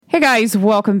Hey guys,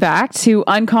 welcome back to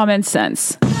Uncommon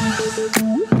Sense.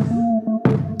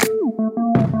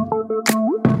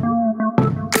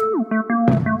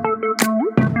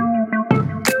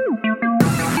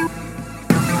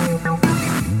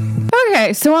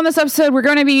 Okay, so on this episode, we're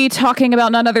going to be talking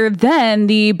about none other than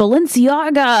the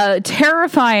Balenciaga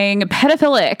terrifying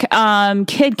pedophilic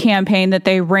kid campaign that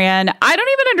they ran. I don't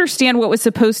even understand what was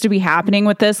supposed to be happening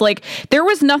with this. Like, there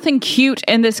was nothing cute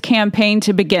in this campaign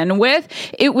to begin with.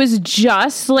 It was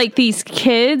just like these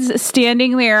kids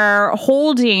standing there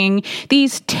holding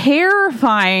these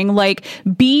terrifying, like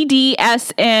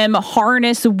BDSM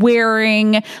harness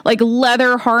wearing, like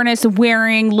leather harness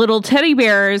wearing little teddy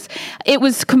bears. It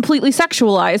was completely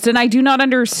sexualized, and I do not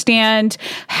understand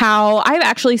how. I've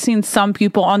actually seen some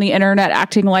people on the internet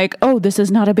acting like, oh, this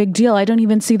is not a big deal, I don't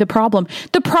even see the problem.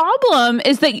 The problem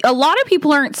is that a lot of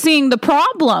people aren't seeing the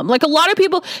problem. Like, a lot of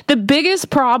people, the biggest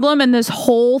problem in this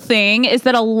whole thing is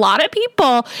that a lot of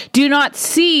people do not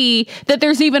see that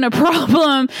there's even a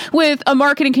problem with a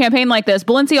marketing campaign like this.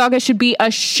 Balenciaga should be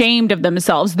ashamed of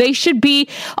themselves. They should be,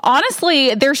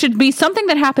 honestly, there should be something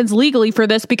that happens legally for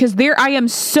this, because I am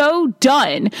so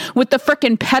done with the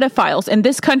frickin' pedophiles in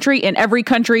this country, in every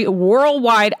country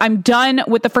worldwide. I'm done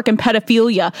with the frickin'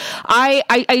 pedophilia.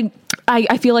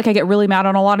 I feel like I get really mad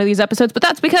on a lot of these episodes, but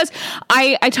that's because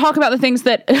I talk about the things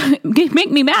that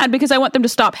make me mad, because I want them to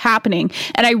stop happening.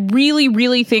 And I really,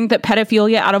 really think that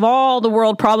pedophilia, out of all the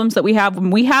world problems that we have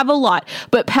a lot,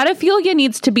 but pedophilia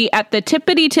needs to be at the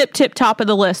tippity tip top of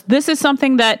the list. This is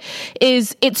something that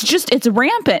it's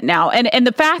rampant now. And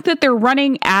the fact that they're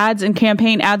running ads and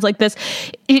campaign ads like this,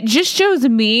 it just shows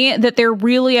me that they're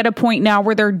really at a point now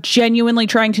where they're genuinely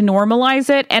trying to normalize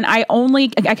it. And I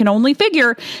can only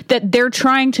figure that they're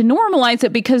trying to normalize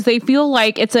it because they feel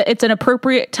like it's an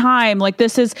appropriate time. Like,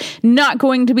 this is not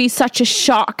going to be such a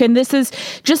shock. And this is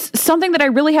just something that I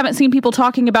really haven't seen people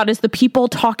talking about, is the people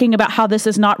talking about how this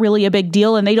is not really a big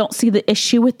deal and they don't see the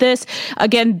issue with this.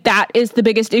 Again, that is the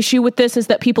biggest issue with this, is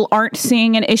that people aren't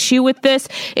seeing an issue with this.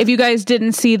 If you guys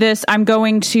didn't see this, I'm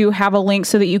going to have a link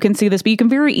so that you can see this, but you can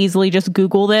very easily just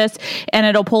Google this and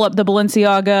it'll pull up the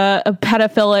Balenciaga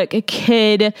pedophilic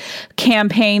kid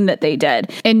campaign that they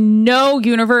did. In no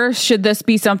universe should this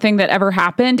be something that ever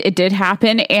happened. It did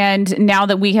happen. And now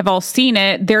that we have all seen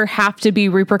it, there have to be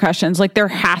repercussions. Like, there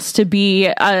has to be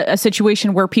a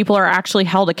situation where people are actually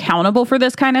held accountable for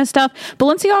this kind of stuff.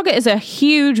 Balenciaga is a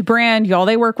huge brand, y'all.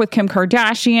 They work with Kim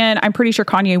Kardashian. I'm pretty sure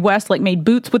Kanye West made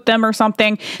boots with them or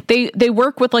something. They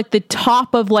work with the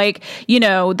top of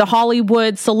the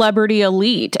Hollywood celebrity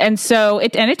elite. And so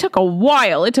it took a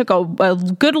while. It took a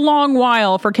good long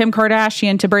while for Kim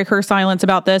Kardashian to break her silence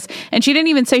about this. And she didn't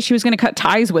even say she was going to cut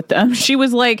ties with them. She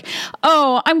was like,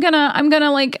 oh, I'm going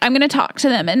to talk to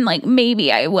them and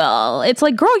maybe I will. It's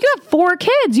like, girl, you have 4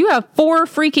 kids. You have 4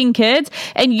 freaking kids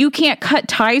and you can't cut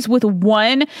ties with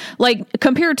one,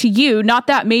 compared to you, not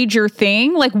that major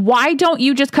thing. Why don't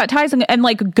you just cut ties and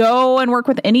go and work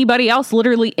with anybody else?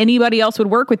 Literally anybody else would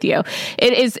work with you.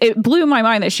 It blew my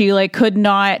mind that she could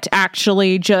not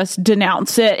actually just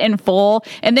denounce it in full.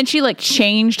 And then she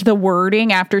changed the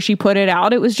wording after she put it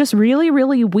out. It was just really,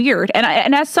 really weird.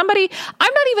 And as somebody,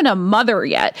 I'm not even a mother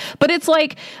yet, but it's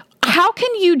how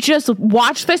can you just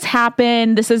watch this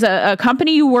happen? This is a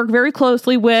company you work very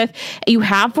closely with. You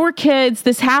have 4 kids.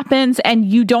 This happens and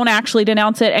you don't actually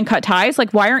denounce it and cut ties.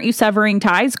 Why aren't you severing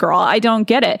ties, girl? I don't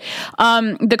get it.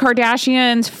 The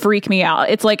Kardashians freak me out.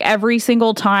 It's every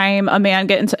single time a man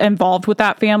gets involved with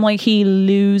that family, he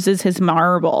loses his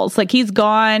marbles. He's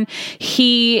gone.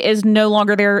 He is no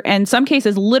longer there. In some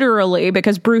cases, literally,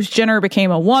 because Bruce Jenner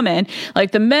became a woman.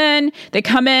 The men, they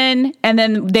come in and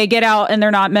then they get out and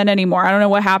they're not men anymore. I don't know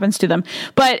what happens to them,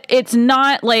 but it's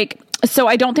not so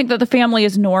I don't think that the family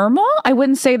is normal. I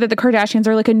wouldn't say that the Kardashians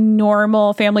are a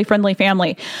normal family-friendly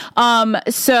family.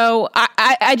 So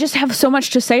I just have so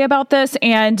much to say about this,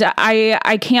 and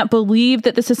I can't believe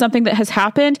that this is something that has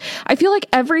happened. I feel like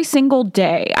every single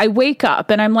day I wake up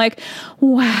and I'm like,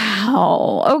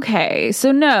 wow, okay,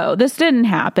 so no, this didn't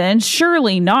happen.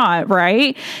 Surely not,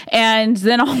 right? And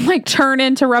then I'll turn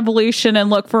into Revolution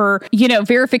and look for,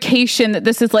 verification that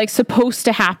this is supposed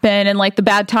to happen and the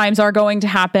bad times are going to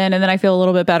happen. And then I feel a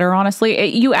little bit better, honestly.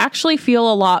 You actually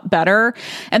feel a lot better.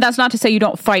 And that's not to say you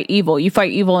don't fight evil. You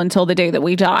fight evil until the day that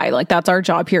we die. That's our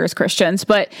job here as Christians.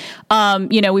 But,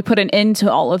 we put an end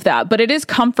to all of that. But it is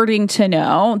comforting to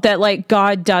know that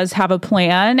God does have a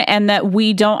plan and that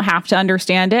we don't have to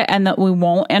understand it and that we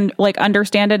won't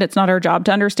understand it. It's not our job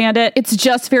to understand it. It's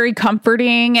just very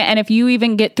comforting. And if you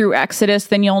even get through Exodus,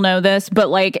 then you'll know this. But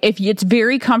it's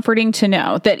very comforting to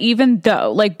know that even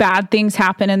though bad things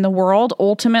happen in the world,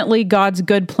 ultimately ultimately God's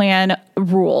good plan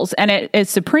rules, and it is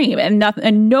supreme,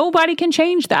 and nobody can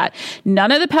change that.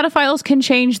 None of the pedophiles can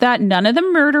change that. None of the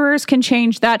murderers can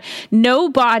change that.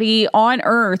 Nobody on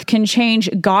earth can change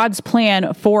God's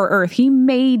plan for Earth. He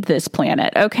made this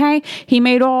planet, okay? He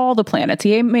made all the planets.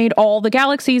 He made all the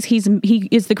galaxies. He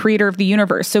is the creator of the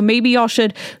universe. So maybe y'all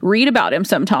should read about him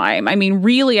sometime. I mean,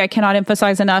 really, I cannot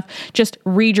emphasize enough, just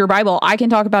read your Bible. I can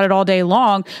talk about it all day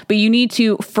long, but you need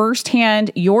to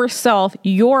firsthand yourself,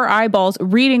 your eyeballs,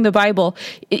 reading the Bible.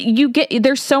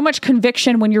 There's so much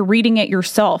conviction when you're reading it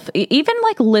yourself. Even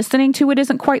like listening to it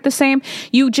isn't quite the same.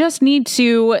 You just need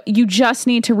to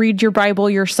read your Bible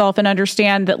yourself and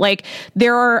understand that like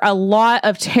there are a lot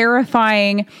of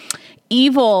terrifying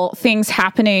evil things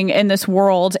happening in this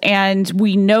world, and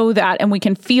we know that, and we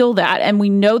can feel that, and we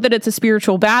know that it's a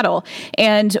spiritual battle,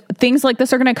 and things like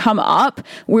this are going to come up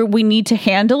where we need to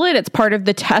handle it. It's part of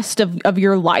the test of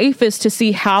your life, is to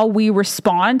see how we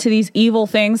respond to these evil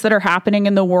things that are happening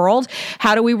in the world.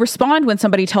 How do we respond when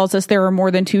somebody tells us there are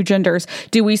more than two genders?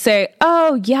 Do we say,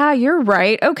 oh yeah, you're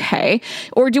right, okay,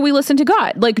 or do we listen to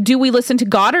God? Like, do we listen to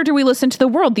God, or do we listen to the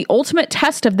world? The ultimate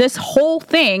test of this whole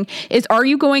thing is, are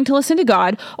you going to listen to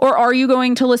God, or are you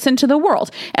going to listen to the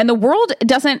world? And the world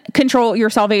doesn't control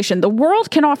your salvation. The world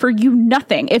can offer you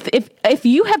nothing. If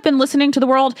you have been listening to the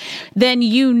world, then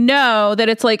you know that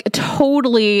it's like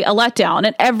totally a letdown,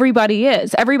 and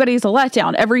everybody's a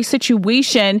letdown. Every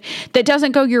situation that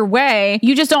doesn't go your way,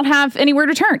 you just don't have anywhere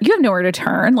to turn. You have nowhere to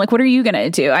turn. Like, what are you going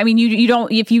to do? I mean, you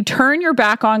don't, if you turn your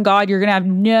back on God, you're going to have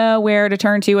nowhere to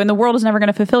turn to, and the world is never going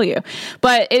to fulfill you.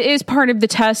 But it is part of the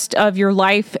test of your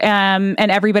life, and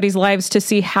everybody's lives, to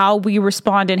see how we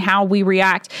respond and how we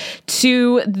react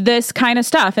to this kind of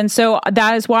stuff. And so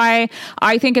that is why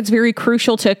I think it's very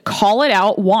crucial to call it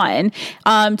out, one,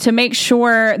 to make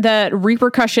sure that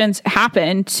repercussions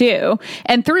happen, two,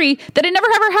 and three, that it never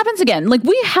ever happens again. Like,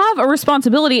 we have a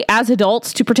responsibility as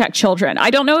adults to protect children. I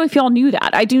don't know if y'all knew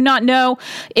that. I do not know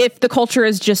if the culture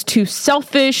is just too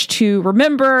selfish to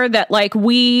remember that, like,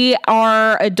 we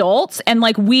are adults, and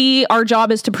like our job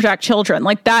is to protect children.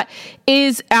 Like, that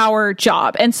is our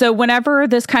job. And so whenever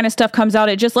this kind of stuff comes out,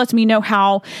 it just lets me know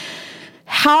how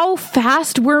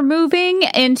fast we're moving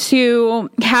into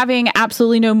having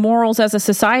absolutely no morals as a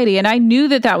society. And I knew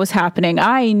that was happening.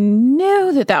 I've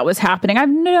known that was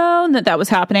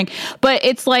happening. But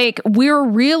it's like we're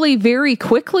really very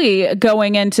quickly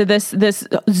going into this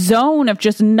zone of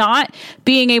just not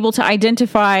being able to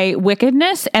identify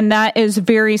wickedness. And that is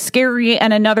very scary.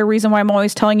 And another reason why I'm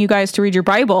always telling you guys to read your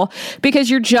Bible,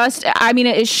 because it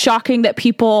is shocking that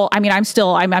people,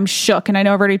 I'm shook. And I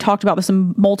know I've already talked about this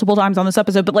multiple times on this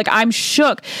episode, but like, I'm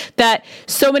shook that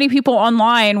so many people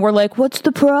online were like, what's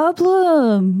the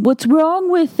problem? What's wrong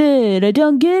with it? I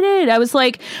don't get it. I was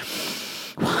like,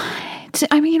 what? What?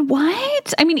 I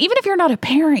mean, even if you're not a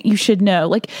parent, you should know.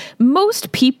 Like,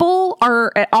 most people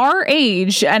are at our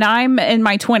age, and I'm in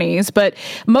my 20s, but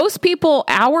most people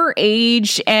our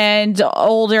age and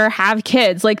older have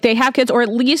kids. Like, they have kids, or at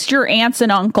least your aunts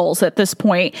and uncles at this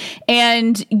point.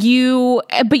 And even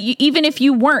if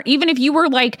you were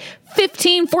like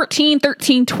 15, 14,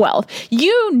 13, 12,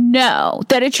 you know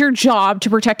that it's your job to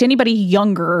protect anybody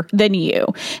younger than you.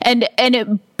 And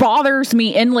it bothers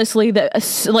me endlessly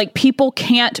that like people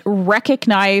can't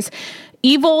recognize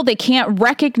evil. They can't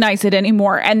recognize it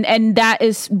anymore. And that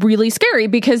is really scary,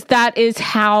 because that is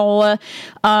how,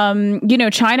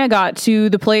 China got to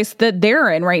the place that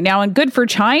they're in right now. And good for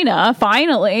China,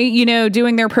 finally,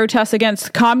 doing their protests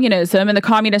against communism and the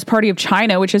Communist Party of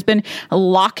China, which has been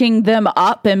locking them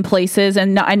up in places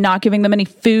and not giving them any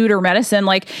food or medicine,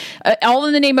 like all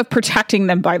in the name of protecting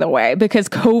them, by the way, because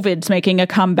COVID's making a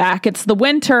comeback. It's the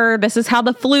winter. This is how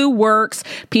the flu works.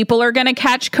 People are going to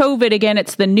catch COVID again.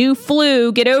 It's the new flu.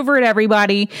 Get over it,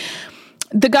 everybody.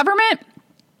 The government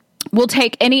will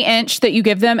take any inch that you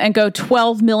give them and go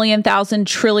 12 million, thousand,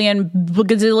 trillion,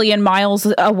 gazillion miles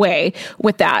away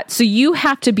with that. So you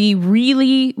have to be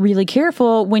really, really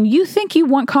careful when you think you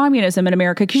want communism in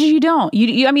America, because you don't.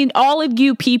 All of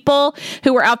you people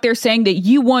who are out there saying that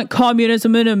you want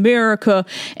communism in America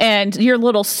and your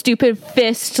little stupid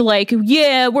fist, like,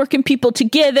 yeah, working people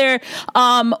together.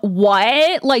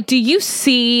 What? Like, do you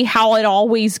see how it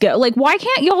always goes? Like, why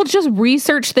can't y'all just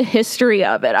research the history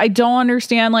of it? I don't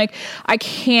understand. Like, I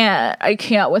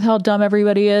can't with how dumb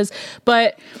everybody is.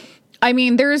 But I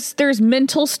mean, there's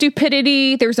mental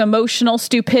stupidity, there's emotional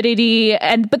stupidity,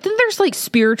 but then there's like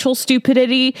spiritual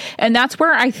stupidity. And that's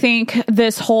where I think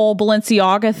this whole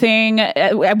Balenciaga thing,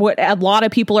 what a lot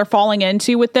of people are falling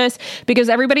into with this, because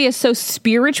everybody is so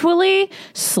spiritually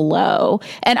slow.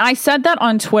 And I said that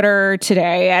on Twitter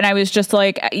today, and I was just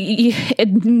like,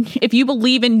 if you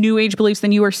believe in New Age beliefs,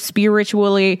 then you are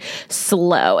spiritually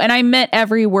slow. And I meant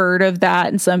every word of that.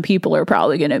 And some people are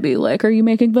probably going to be like, are you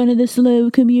making fun of the slow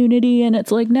community? And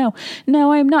it's like, no,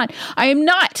 I am not. I am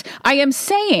not. I am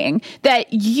saying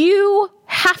that you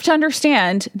have to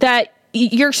understand that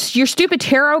your stupid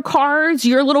tarot cards,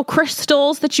 your little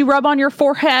crystals that you rub on your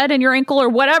forehead and your ankle or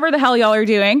whatever the hell y'all are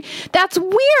doing, that's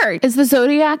weird. Is the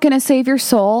zodiac going to save your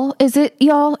soul? Is it,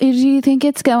 y'all? Do you think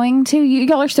it's going to?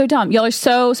 Y'all are so dumb. Y'all are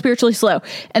so spiritually slow.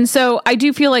 And so I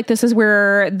do feel like this is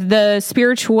where the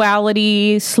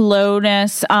spirituality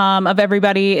slowness of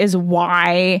everybody is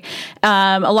why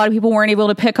a lot of people weren't able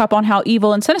to pick up on how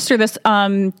evil and sinister this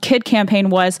kid campaign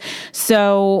was.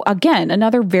 So again,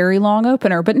 another very long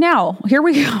opener. But now, here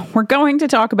we go. We're going to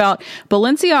talk about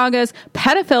Balenciaga's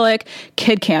pedophilic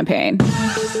kid campaign.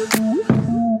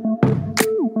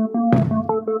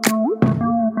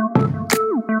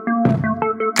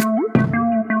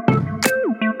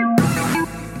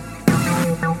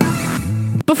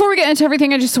 Before we get into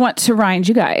everything, I just want to remind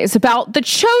you guys about The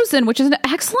Chosen, which is an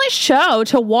excellent show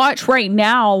to watch right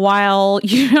now while,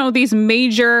 these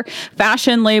major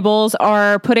fashion labels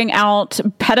are putting out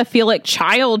pedophilic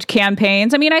child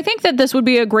campaigns. I mean, I think that this would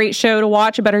be a great show to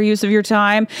watch, a better use of your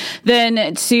time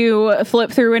than to flip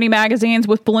through any magazines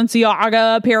with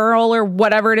Balenciaga apparel or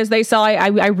whatever it is they sell. I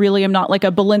really am not like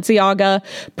a Balenciaga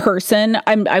person.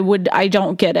 I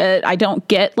don't get it. I don't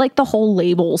get like the whole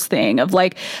labels thing of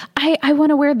like, I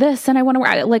want to wear this and I want to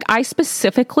wear, like, I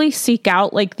specifically seek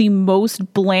out like the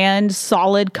most bland,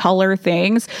 solid color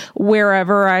things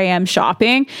wherever I am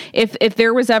shopping. If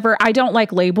there was ever, I don't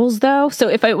like labels though. So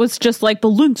if it was just like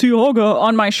Balenciaga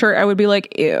on my shirt, I would be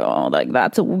like, ew, like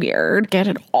that's weird. Get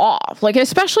it off. Like,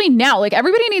 especially now, like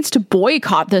everybody needs to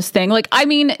boycott this thing. Like, I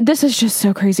mean, this is just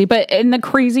so crazy, but in the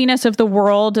craziness of the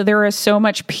world, there is so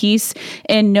much peace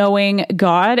in knowing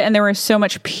God. And there is so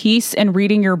much peace in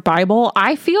reading your Bible.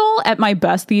 I feel at my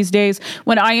best these days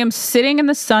when I am sitting in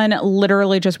the sun,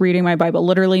 literally just reading my Bible,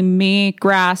 literally me,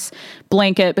 grass,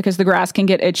 blanket, because the grass can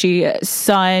get itchy,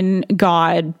 sun,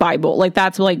 God, Bible. Like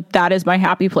that is my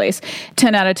happy place.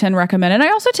 10 out of 10 recommend. And I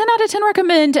also 10 out of 10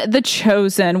 recommend The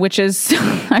Chosen, which is,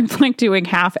 I'm like doing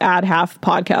half ad, half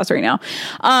podcast right now.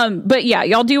 But yeah,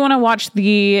 y'all do want to watch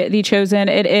The Chosen.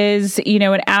 It is,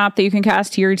 an app that you can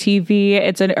cast to your TV.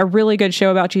 It's a really good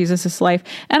show about Jesus' life.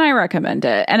 And I recommend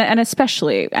it. And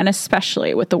especially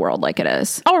with the world like it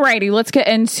is. Alrighty, let's get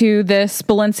into this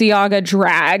Balenciaga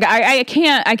drag. I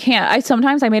can't.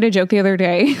 Sometimes I made a joke the other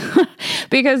day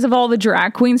because of all the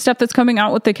drag queen stuff that's coming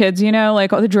out with the kids,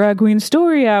 like all the drag queen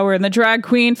story hour and the drag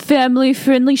queen family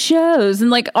friendly shows and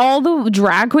like all the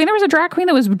drag queen. There was a drag queen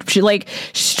that was like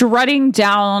strutting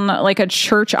down like a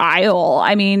church aisle.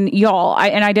 I mean, y'all,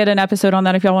 I did an episode on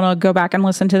that if y'all want to go back and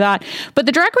listen to that. But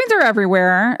the drag queens are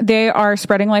everywhere. They are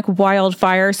spreading like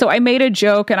wildfire. So I made a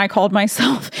joke and I called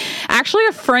myself, actually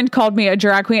a friend called me a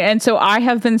drag queen. And so I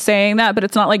have been saying that, but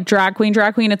it's not like drag queen.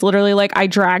 It's literally like I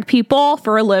drag people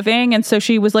for a living. And so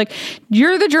she was like,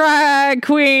 you're the drag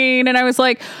queen. And I was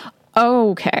like,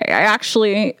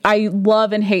 okay, I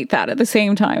love and hate that at the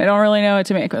same time. I don't really know what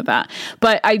to make with that.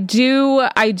 But I do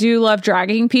love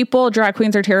dragging people. Drag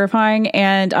queens are terrifying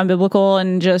and unbiblical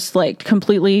and just like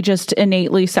completely just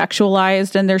innately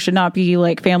sexualized. And there should not be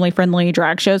like family friendly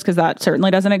drag shows because that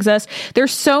certainly doesn't exist.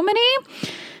 There's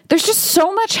just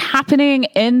so much happening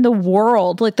in the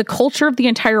world, like the culture of the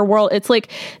entire world. It's like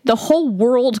the whole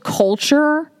world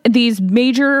culture, these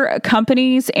major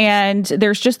companies, and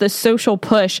there's just this social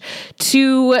push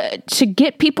to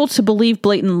get people to believe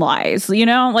blatant lies,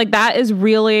 like that is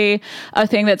really a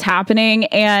thing that's happening.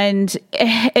 And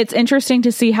it's interesting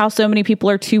to see how so many people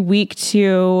are too weak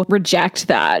to reject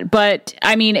that. But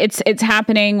I mean, it's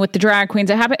happening with the drag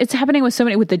queens. It's happening with so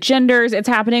many, with the genders. It's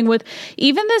happening with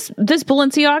even this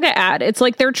Balenciaga ad. It's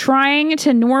like they're trying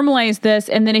to normalize this.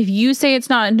 And then if you say it's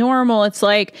not normal, it's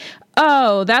like,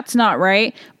 oh, that's not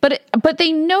right. But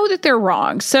they know that they're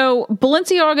wrong. So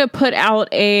Balenciaga put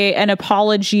out an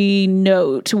apology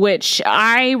note, which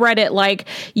I read it like,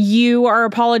 you are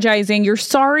apologizing. You're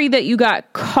sorry that you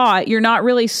got caught. You're not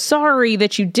really sorry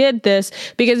that you did this,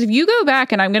 because if you go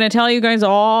back, and I'm going to tell you guys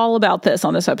all about this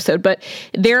on this episode, but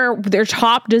their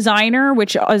top designer,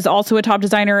 which is also a top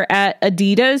designer at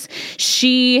Adidas,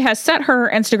 she has set her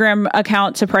Instagram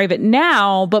account to private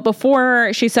now, but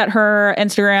before she set her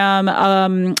Instagram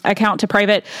Instagram account to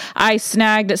private, I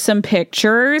snagged some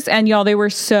pictures, and y'all, they were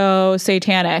so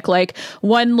satanic. Like,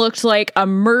 one looked like a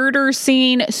murder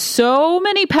scene, so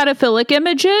many pedophilic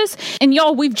images. And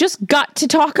y'all, we've just got to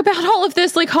talk about all of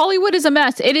this. Like, Hollywood is a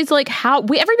mess. It is like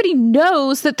everybody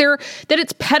knows that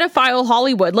it's pedophile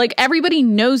Hollywood. Like, everybody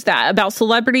knows that about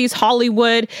celebrities,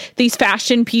 Hollywood, these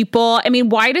fashion people. I mean,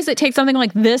 why does it take something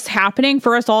like this happening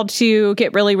for us all to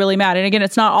get really, really mad? And again,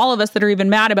 it's not all of us that are even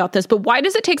mad about this, but why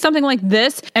does it take something like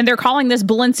this? And they're calling this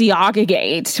Balenciaga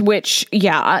gate, which,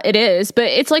 yeah, it is. But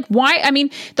it's like, why? I mean,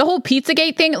 the whole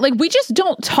Pizzagate thing, like, we just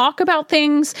don't talk about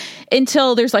things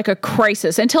until there's like a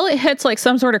crisis, until it hits like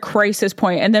some sort of crisis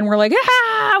point, and then we're like,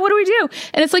 what do we do?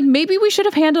 And it's like, maybe we should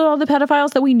have handled all the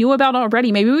pedophiles that we knew about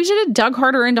already. Maybe we should have dug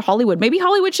harder into Hollywood. Maybe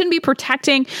Hollywood shouldn't be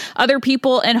protecting other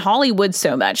people in Hollywood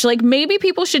so much. Like, maybe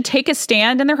people should take a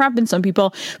stand, and there have been some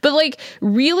people, but like,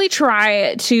 really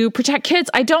try to protect kids.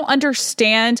 I don't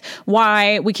understand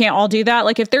why we can't all do that.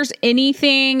 Like, if there's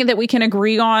anything that we can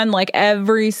agree on, like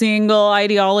every single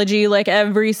ideology, like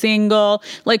every single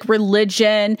like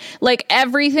religion, like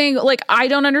everything, like, I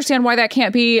don't understand why that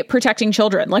can't be protecting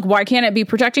children. Like, why can't it be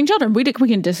protecting children? We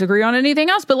can disagree on anything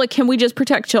else, but like, can we just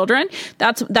protect children?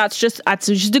 That's just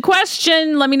a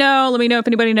question. Let me know if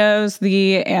anybody knows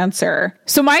the answer.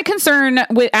 So my concern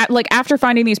with after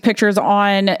finding these pictures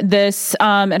on this,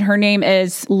 and her name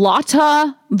is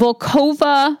Lata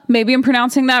Volkova. Maybe I'm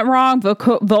pronouncing that wrong.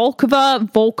 Volkova.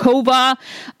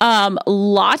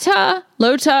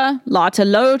 Lota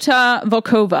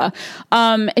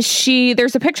Volkova.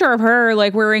 There's a picture of her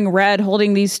like wearing red,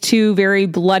 holding these two very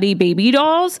bloody baby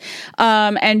dolls.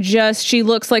 And she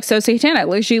looks like so satanic.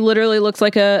 Like, she literally looks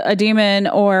like a demon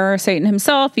or Satan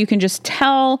himself. You can just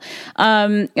tell.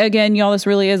 Again, y'all, this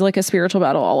really is like a spiritual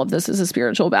battle. All of this is a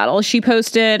spiritual battle. She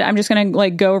posted, I'm just going to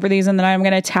like go over these, and then I'm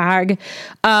going to tag,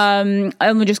 I'm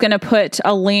just going to put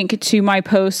a link to my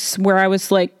posts where I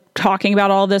was like talking about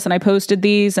all this, and I posted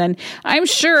these, and I'm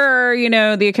sure,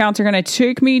 the accounts are going to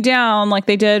take me down like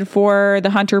they did for the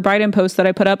Hunter Biden post that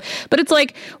I put up. But it's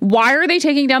like, why are they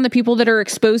taking down the people that are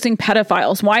exposing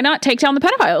pedophiles? Why not take down the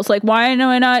pedophiles? Like, why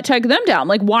not take them down?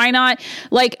 Like, why not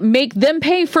like make them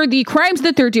pay for the crimes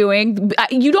that they're doing?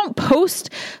 You don't post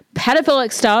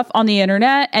pedophilic stuff on the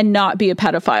internet and not be a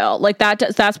pedophile. Like,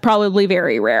 that's probably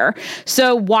very rare.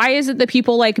 So why is it that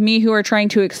people like me who are trying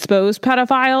to expose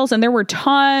pedophiles, and there were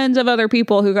tons of other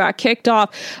people who got kicked off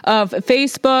of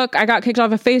Facebook. I got kicked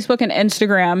off of Facebook and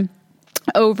Instagram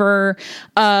over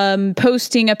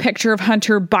posting a picture of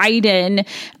Hunter Biden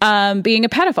being a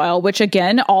pedophile, which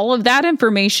again, all of that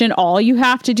information, all you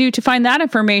have to do to find that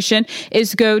information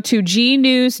is go to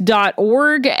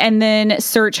gnews.org and then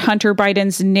search Hunter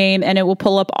Biden's name, and it will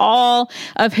pull up all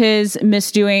of his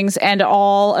misdoings and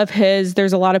all of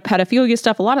there's a lot of pedophilia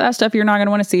stuff, a lot of that stuff you're not going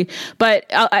to want to see,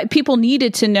 but people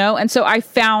needed to know. And so I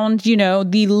found,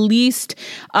 the least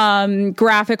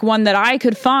graphic one that I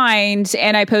could find,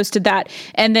 and I posted that.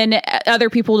 And then other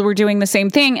people were doing the same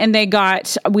thing, and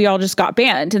we all just got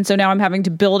banned. And so now I'm having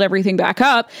to build everything back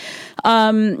up.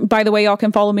 By the way, y'all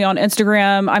can follow me on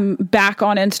Instagram. I'm back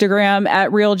on Instagram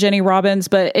at Real Jenny Robbins,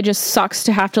 but it just sucks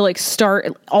to have to like start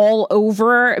all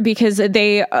over because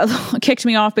they kicked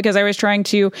me off because I was trying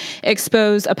to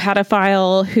expose a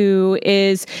pedophile who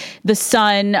is the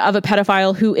son of a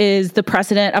pedophile who is the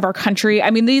president of our country.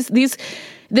 I mean,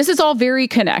 this is all very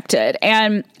connected.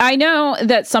 And I know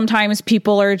that sometimes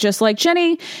people are just like,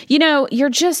 Jenny, you're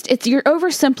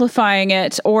oversimplifying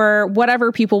it, or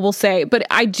whatever people will say. But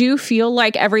I do feel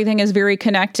like everything is very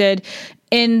connected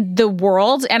in the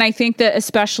world. And I think that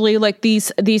especially like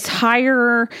these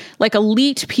higher, like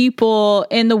elite people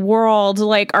in the world,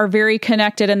 like are very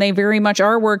connected, and they very much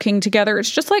are working together. It's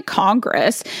just like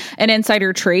Congress and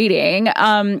insider trading.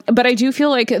 But I do feel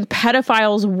like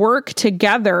pedophiles work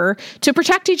together to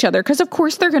protect each other, because of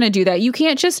course they're going to do that. You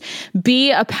can't just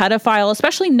be a pedophile,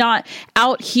 especially not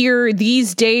out here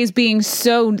these days being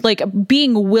so like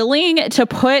being willing to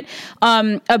put,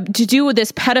 to do with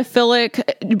this pedophilic,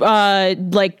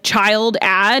 like child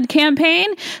ad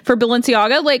campaign for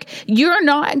Balenciaga. Like, you're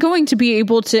not going to be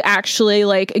able to actually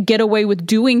like get away with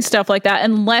doing stuff like that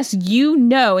unless you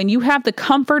know, and you have the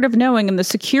comfort of knowing and the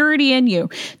security in you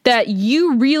that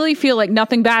you really feel like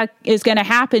nothing bad is going to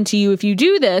happen to you if you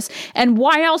do this. And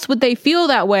why else would they feel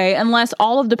that way unless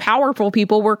all of the powerful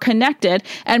people were connected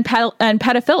and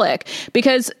pedophilic,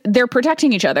 because they're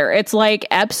protecting each other. It's like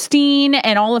Epstein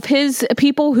and all of his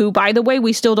people, who, by the way,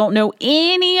 we still don't know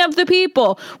any of the people.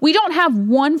 We don't have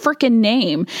one freaking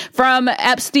name from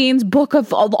Epstein's book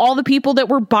of all the people that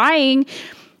were buying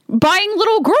buying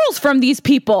little girls from these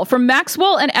people, from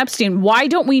Maxwell and Epstein. Why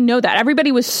don't we know that?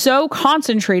 Everybody was so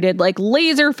concentrated, like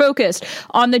laser focused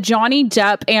on the Johnny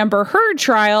Depp Amber Heard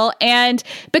trial. And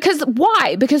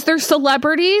why? Because they're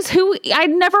celebrities who I'd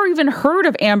never even heard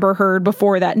of Amber Heard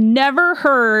before that. Never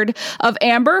heard of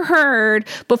Amber Heard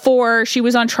before she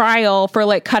was on trial for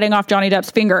like cutting off Johnny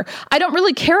Depp's finger. I don't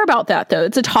really care about that though.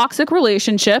 It's a toxic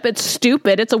relationship. It's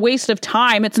stupid. It's a waste of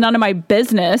time. It's none of my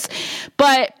business.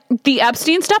 But the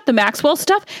Epstein stuff, the Maxwell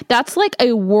stuff, that's like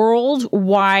a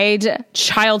worldwide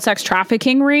child sex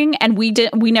trafficking ring. And we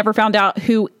never found out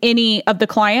who any of the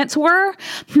clients were.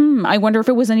 I wonder if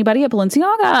it was anybody at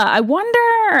Balenciaga. I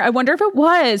wonder if it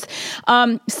was.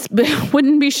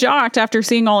 Wouldn't be shocked after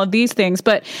seeing all of these things.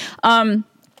 But,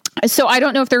 so I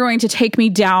don't know if they're going to take me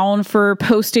down for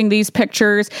posting these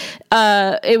pictures.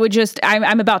 It would just,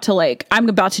 I'm about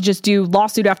to just do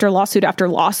lawsuit after lawsuit after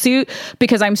lawsuit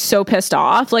because I'm so pissed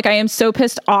off. Like I am so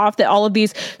pissed off that all of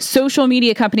these social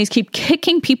media companies keep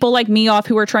kicking people like me off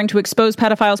who are trying to expose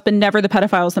pedophiles, but never the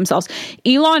pedophiles themselves.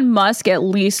 Elon Musk, at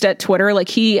least at Twitter, like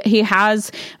he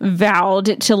has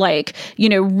vowed to like,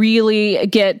 really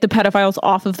get the pedophiles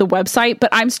off of the website. But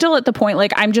I'm still at the point,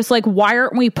 like, I'm just like, why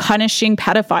aren't we punishing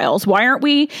pedophiles? Why aren't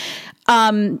we,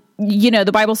 the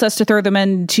Bible says to throw them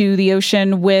into the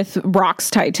ocean with rocks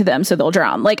tied to them so they'll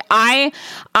drown. Like I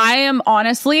am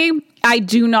honestly, I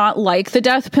do not like the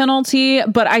death penalty,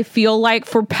 but I feel like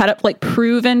for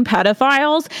proven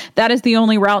pedophiles, that is the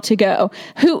only route to go.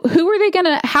 How are they going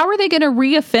to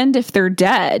reoffend if they're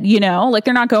dead? Like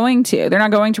they're not going to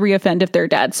reoffend if they're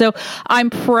dead. So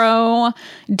I'm pro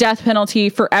death penalty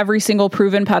for every single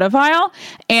proven pedophile.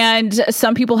 And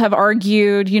some people have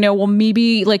argued, well,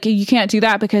 maybe like you can't do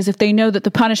that because if they know that the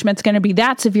punishment's going to be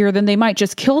that severe, then they might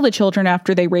just kill the children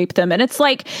after they rape them. And it's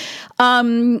like,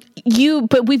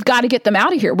 but we've got to get them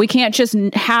out of here. We can't just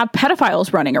have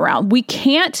pedophiles running around. We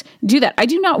can't do that. I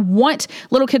do not want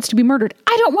little kids to be murdered.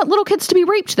 I don't want little kids to be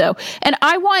raped though. And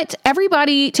I want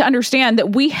everybody to understand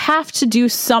that we have to do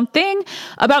something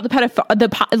about the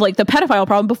pedophile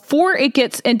problem before it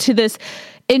gets into this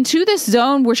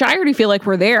zone, which I already feel like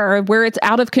we're there, where it's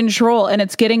out of control and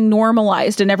it's getting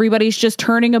normalized and everybody's just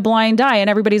turning a blind eye and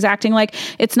everybody's acting like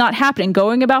it's not happening,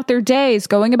 going about their days,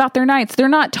 going about their nights. They're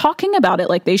not talking about it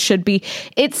like they should be.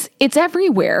 It's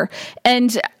everywhere.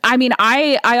 And I mean,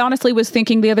 I honestly was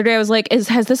thinking the other day, I was like,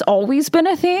 has this always been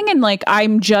a thing? And like,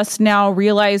 I'm just now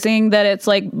realizing that it's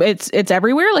like, it's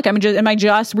everywhere. Like, am I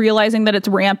just realizing that it's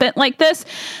rampant like this?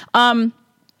 I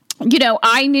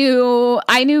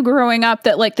knew growing up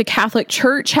that like the Catholic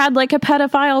Church had like a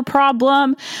pedophile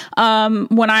problem.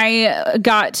 When I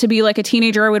got to be like a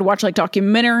teenager, I would watch like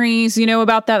documentaries,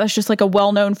 about that. That's just like a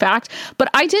well-known fact. But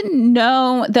I didn't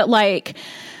know that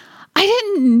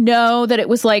it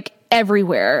was like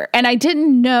everywhere. And I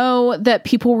didn't know that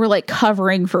people were like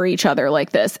covering for each other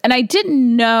like this. And I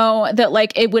didn't know that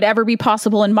like it would ever be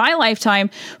possible in my lifetime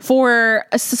for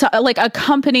a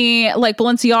company like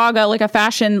Balenciaga, like a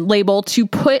fashion label, to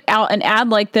put out an ad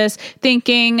like this,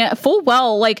 thinking full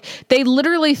well, like they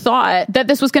literally thought that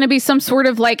this was going to be some sort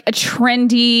of like a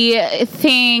trendy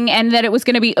thing and that it was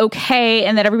going to be okay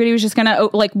and that everybody was just going to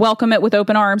like welcome it with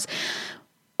open arms.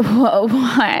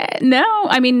 What? No,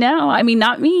 not me.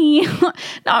 Not me.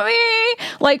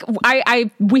 Like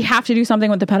we have to do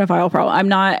something with the pedophile problem.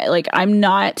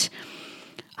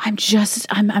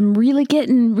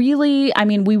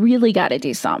 We really got to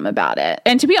do something about it.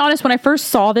 And to be honest, when I first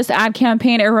saw this ad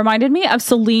campaign, it reminded me of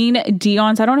Celine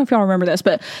Dion's. I don't know if y'all remember this,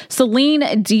 but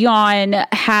Celine Dion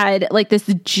had like this,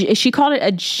 she called it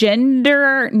a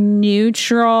gender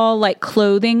neutral like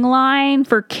clothing line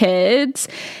for kids.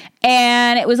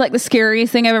 And it was like the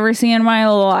scariest thing I've ever seen in my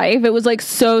life. It was like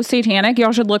so satanic.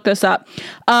 Y'all should look this up.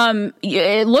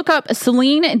 Look up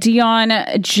Celine Dion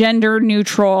gender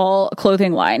neutral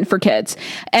clothing line for kids.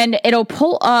 And it'll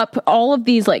pull up all of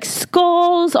these like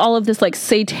skulls, all of this like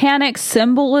satanic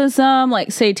symbolism,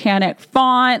 like satanic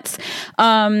fonts.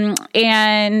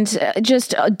 And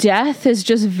just death is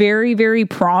just very, very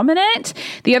prominent.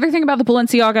 The other thing about the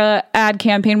Balenciaga ad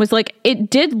campaign was like,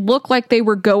 it did look like they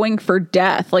were going for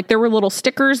death. Like there were little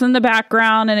stickers in the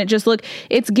background and it just looked,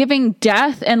 it's giving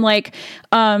death and like,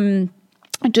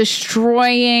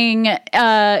 destroying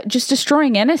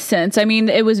innocence. I mean,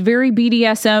 it was very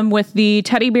BDSM with the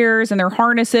teddy bears and their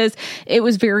harnesses. It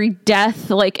was very death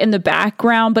like in the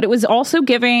background, but it was also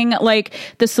giving like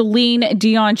the Celine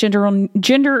Dion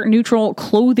gender neutral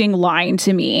clothing line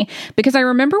to me, because I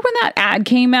remember when that ad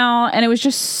came out and it was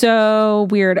just so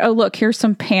weird. Oh, look, here's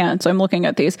some pants. I'm looking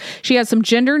at these. She has some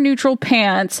gender neutral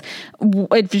pants.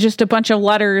 It's just a bunch of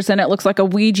letters and it looks like a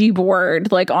Ouija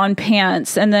board like on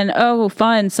pants. And then, oh, fun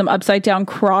and some upside down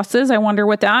crosses. I wonder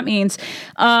what that means.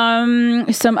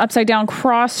 Some upside down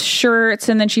cross shirts,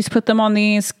 and then she's put them on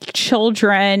these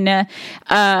children,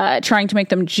 trying to make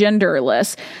them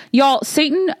genderless. Y'all,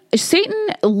 Satan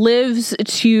lives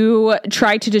to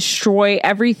try to destroy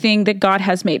everything that God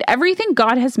has made. Everything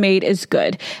God has made is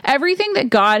good. Everything that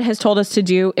God has told us to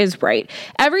do is right.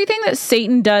 Everything that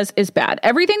Satan does is bad.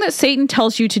 Everything that Satan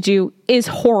tells you to do is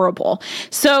horrible.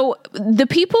 So the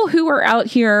people who are out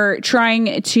here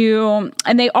trying to,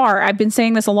 and they are, I've been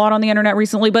saying this a lot on the internet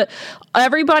recently, but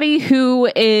everybody who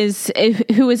is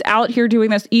out here doing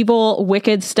this evil,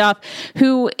 wicked stuff,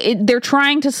 they're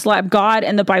trying to slap God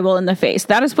and the Bible in the face.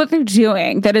 That is what they're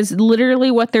doing. That is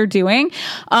literally what they're doing.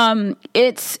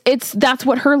 That's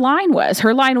what her line was.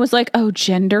 Her line was like, oh,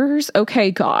 genders. Okay,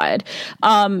 God.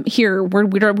 Here,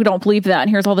 we don't believe that. And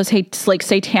here's all this like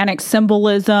satanic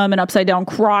symbolism and upside down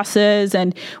crosses.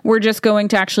 And we're just going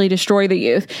to actually destroy the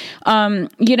youth.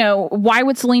 Why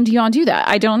would Celine Dion do that?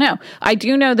 I don't know. I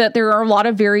do know that there are a lot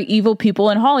of very evil people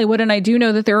in Hollywood. And I do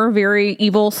know that there are very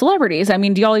evil celebrities. I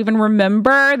mean, do y'all even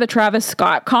remember the Travis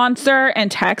Scott concert in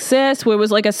Texas where it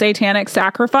was like a satanic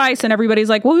sacrifice and everybody's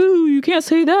like, whoa, you can't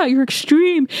say that. You're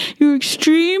extreme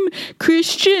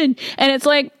Christian. And it's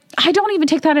like, I don't even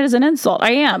take that as an insult.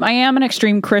 I am an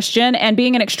extreme Christian, and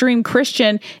being an extreme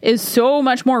Christian is so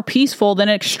much more peaceful than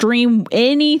extreme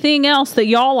anything else that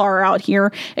y'all are out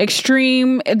here.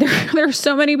 Extreme. There's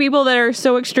so many people that are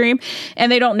so extreme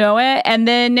and they don't know it.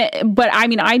 But I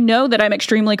mean, I know that I'm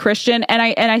extremely Christian, and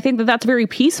I think that that's very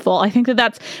peaceful. I think that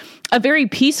that's a very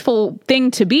peaceful thing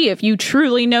to be. If you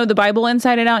truly know the Bible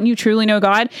inside and out and you truly know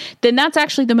God, then that's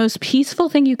actually the most peaceful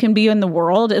thing you can be in the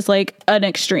world, is like an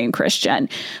extreme Christian.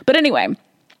 But anyway,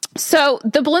 so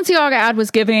the Balenciaga ad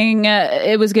was giving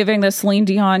the Celine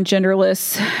Dion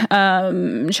genderless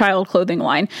child clothing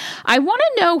line. I want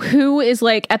to know who is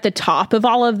like at the top of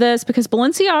all of this, because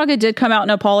Balenciaga did come out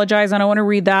and apologize, and I want to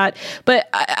read that. But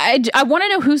I want to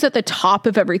know who's at the top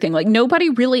of everything. Like, nobody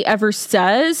really ever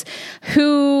says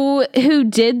who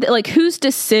did, like, whose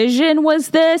decision was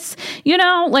this,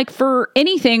 like, for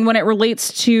anything when it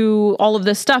relates to all of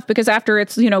this stuff, because after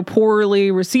it's,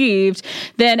 poorly received,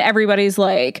 then everybody's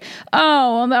like,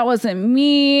 oh, well, that wasn't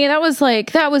me. That was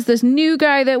this new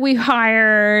guy that we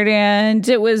hired, and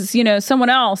it was, someone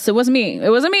else. It wasn't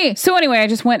me. So anyway, I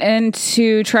just went in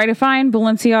to try to find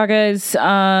Balenciaga's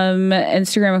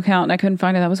Instagram account, and I couldn't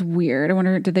find it. That was weird. I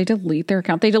wonder, did they delete their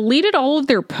account? They deleted all of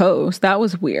their posts. That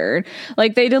was weird.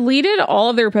 Like, they deleted all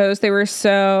of their posts. They were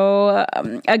so,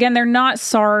 again, they're not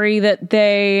sorry that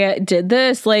they did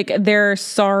this. Like, they're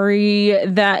sorry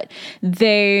that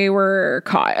they were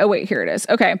caught. Oh, wait, here it is.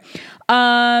 Okay.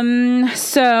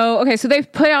 So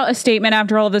they've put out a statement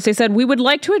after all of this. They said, we would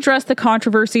like to address the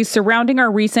controversies surrounding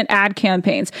our recent ad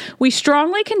campaigns. We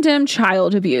strongly condemn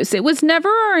child abuse. It was never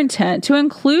our intent to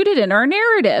include it in our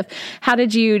narrative. How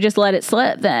did you just let it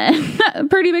slip then?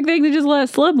 Pretty big thing to just let it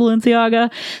slip,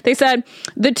 Balenciaga. They said,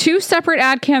 the two separate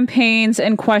ad campaigns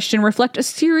in question reflect a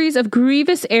series of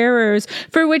grievous errors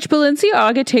for which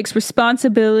Balenciaga takes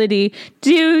responsibility.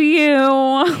 Do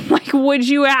you? Like, would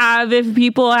you have if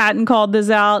people hadn't called this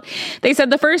out? They said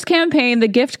the first campaign, the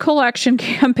gift collection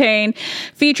campaign,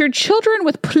 featured children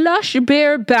with plush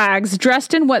bear bags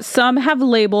dressed in what some have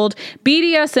labeled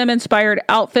BDSM-inspired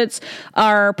outfits.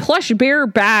 Our plush bear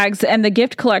bags and the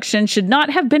gift collection should not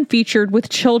have been featured with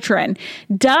children.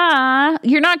 Duh.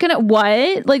 You're not gonna,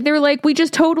 what? Like, they're like, we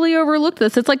just totally overlooked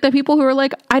this. It's like the people who are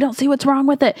like, I don't see what's wrong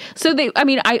with it. So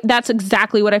that's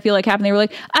exactly what I feel like happened. They were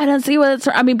like, I don't see what's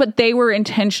wrong. But they were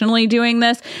intentionally doing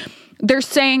this. They're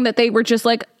saying that they were just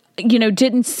like,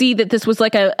 didn't see that this was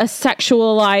like a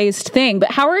sexualized thing.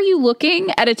 But how are you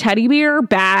looking at a teddy bear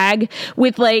bag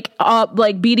with like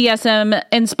BDSM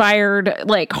inspired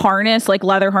like harness, like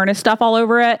leather harness stuff all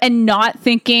over it, and not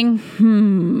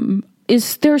thinking,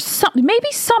 is there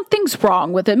maybe something's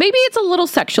wrong with it? Maybe it's a little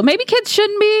sexual. Maybe kids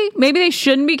shouldn't be. Maybe they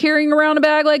shouldn't be carrying around a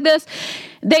bag like this.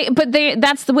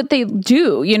 That's what they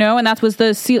do, and that was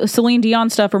the Celine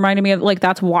Dion stuff reminded me of, like,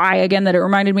 that's why, again, that it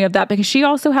reminded me of that, because she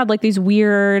also had like these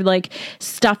weird, like,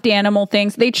 stuffed animal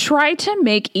things. They try to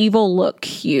make evil look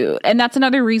cute. And that's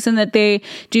another reason that they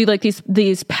do like these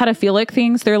pedophilic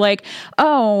things. They're like,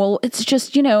 oh, well, it's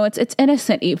just, it's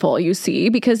innocent evil, you see,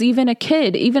 because even a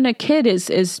kid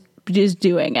is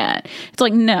doing it. It's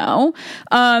like, no.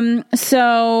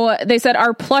 So they said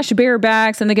our plush bear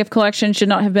bags and the gift collection should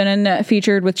not have been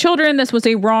featured with children. This was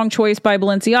a wrong choice by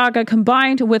Balenciaga,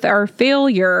 combined with our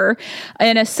failure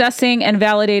in assessing and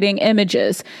validating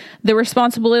images. The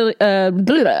responsibility,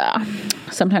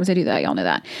 sometimes I do that. Y'all know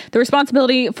that. The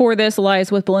responsibility for this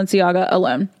lies with Balenciaga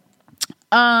alone.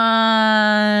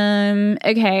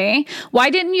 Okay. Why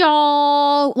didn't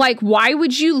y'all, why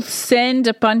would you send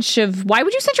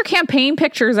your campaign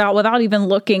pictures out without even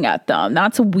looking at them?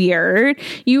 That's weird.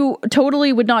 You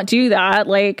totally would not do that.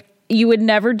 You would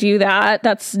never do that.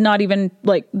 That's not even,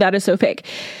 that is so fake.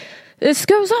 This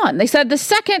goes on. They said the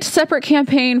second separate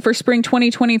campaign for spring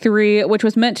 2023, which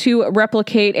was meant to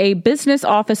replicate a business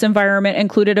office environment,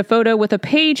 included a photo with a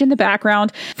page in the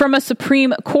background from a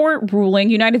Supreme Court ruling,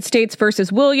 United States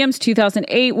versus Williams,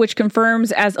 2008, which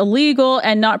confirms as illegal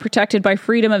and not protected by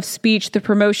freedom of speech the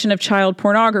promotion of child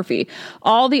pornography.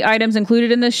 All the items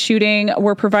included in this shooting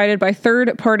were provided by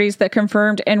third parties that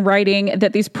confirmed in writing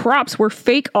that these props were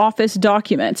fake office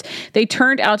documents. They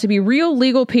turned out to be real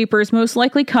legal papers, most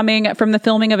likely coming from the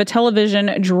filming of a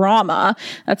television drama.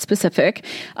 That's specific.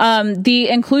 The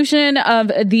inclusion of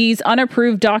these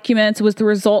unapproved documents was the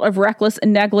result of reckless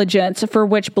negligence for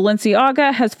which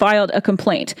Balenciaga has filed a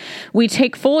complaint. We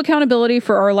take full accountability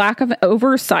for our lack of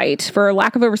oversight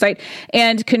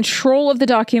and control of the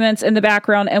documents in the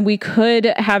background, and we could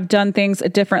have done things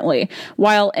differently.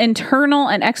 While internal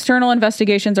and external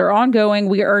investigations are ongoing,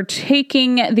 we are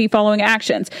taking the following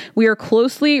actions. We are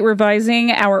closely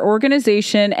revising our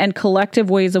organization and collective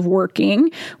ways of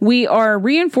working. We are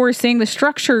reinforcing the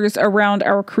structures around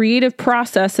our creative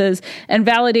processes and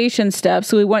validation steps.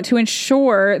 So we want to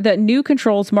ensure that new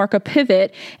controls mark a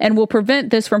pivot and will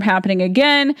prevent this from happening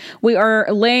again. We are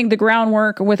laying the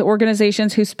groundwork with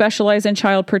organizations who specialize in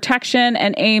child protection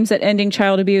and aims at ending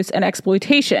child abuse and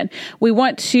exploitation. We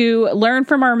want to learn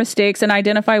from our mistakes and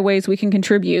identify ways we can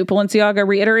contribute. Balenciaga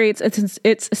reiterates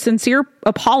its sincere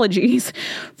apologies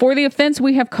for the offense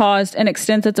we have caused and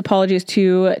extends its apologies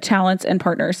to talents and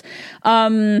partners.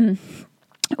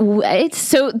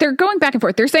 So they're going back and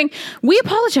forth. They're saying, we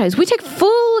apologize. We take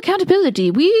full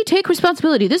accountability. We take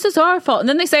responsibility. This is our fault. And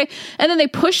then they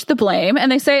push the blame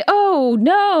and they say, oh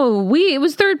no, it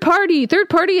was third party.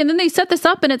 And then they set this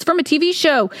up and it's from a TV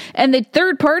show and the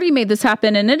third party made this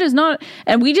happen and it is not,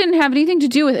 and we didn't have anything to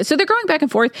do with it. So they're going back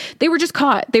and forth. They were just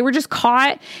caught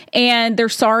and they're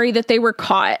sorry that they were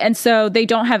caught. And so they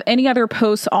don't have any other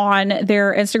posts on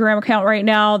their Instagram account right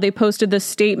now. They posted this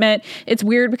statement. It's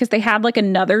weird because they had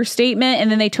another statement and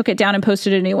then they took it down and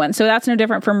posted a new one. So that's no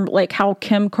different from how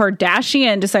Kim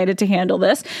Kardashian decided to handle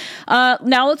this.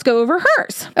 Now let's go over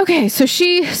hers. Okay, so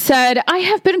she said, I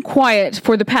have been quiet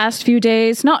for the past few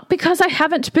days, not because I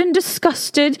haven't been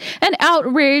disgusted and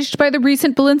outraged by the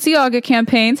recent Balenciaga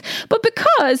campaigns, but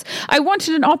because I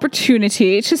wanted an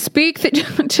opportunity to speak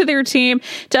to their team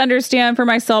to understand for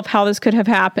myself how this could have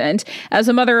happened. As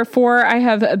a mother of 4, I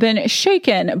have been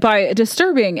shaken by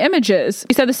disturbing images.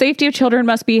 She said the safety of children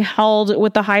must be held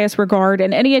with the highest regard,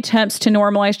 and any attempts to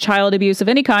normalize child abuse of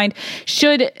any kind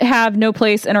should have no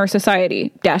place in our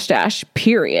society. ...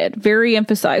 Period. Very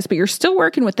emphasized, but you're still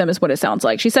working with them is what it sounds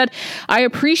like. She said, I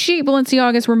appreciate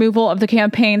Balenciaga's removal of the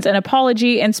campaigns and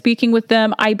apology, and speaking with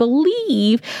them, I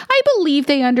believe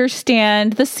they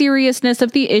understand the seriousness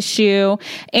of the issue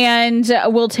and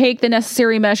will take the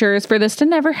necessary measures for this to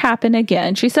never happen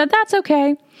again. She said, that's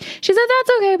okay. That's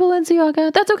okay,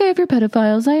 Balenciaga. That's okay if you're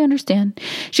pedophiles. I understand.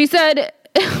 She said,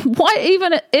 what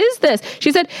even is this?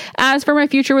 She said, as for my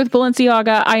future with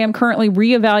Balenciaga, I am currently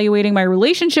reevaluating my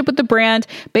relationship with the brand,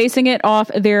 basing it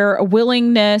off their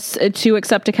willingness to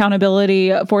accept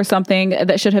accountability for something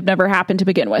that should have never happened to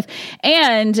begin with,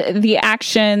 and the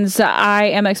actions I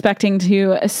am expecting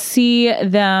to see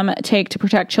them take to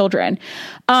protect children.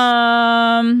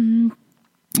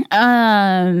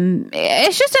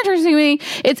 It's just interesting to me.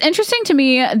 It's interesting to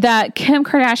me that Kim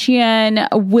Kardashian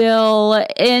will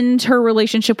end her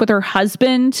relationship with her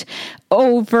husband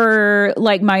over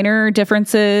minor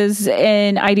differences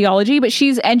in ideology, but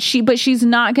she's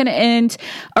not going to end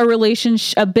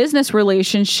a business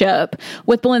relationship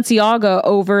with Balenciaga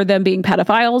over them being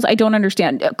pedophiles. I don't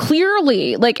understand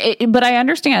clearly, but I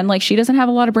understand she doesn't have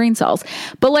a lot of brain cells,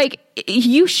 but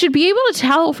you should be able to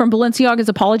tell from Balenciaga's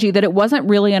apology that it wasn't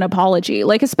really an apology.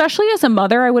 Especially as a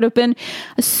mother, I would have been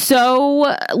so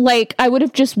I would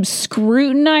have just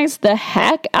scrutinized the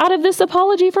heck out of this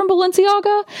apology from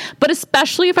Balenciaga, but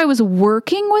especially if I was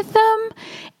working with them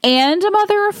and a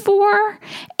mother of 4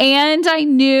 and I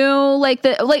knew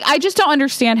I just don't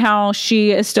understand how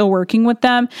she is still working with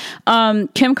them.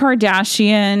 Kim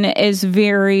Kardashian is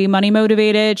very money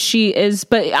motivated. She is,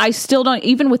 but I still don't,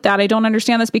 even with that, I don't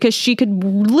understand this because she could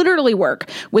literally work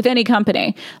with any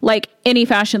company, any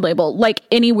fashion label,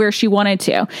 anywhere she wanted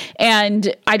to.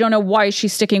 And I don't know why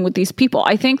she's sticking with these people.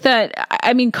 I think that,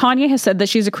 Kanye has said that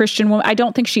she's a Christian woman. I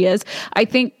don't think she is. I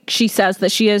think she says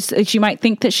that she is. She might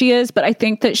think that she is, but I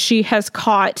think that she has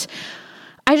caught,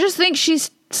 I just think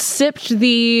she's sipped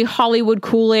the Hollywood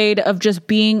Kool-Aid of just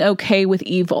being okay with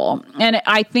evil. And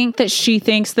I think that she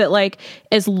thinks that like,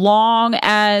 as long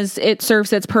as it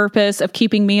serves its purpose of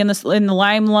keeping me in the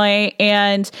limelight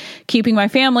and keeping my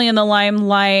family in the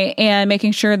limelight and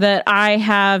making sure that I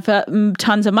have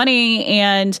tons of money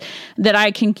and that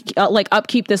I can like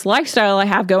upkeep this lifestyle I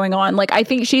have going on. Like, I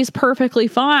think she's perfectly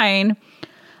fine.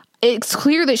 It's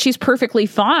clear that she's perfectly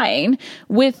fine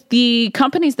with the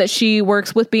companies that she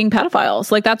works with being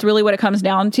pedophiles. Like, that's really what it comes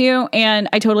down to. And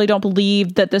I totally don't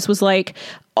believe that this was like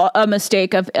a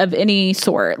mistake of any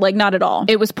sort. Like, not at all.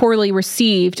 It was poorly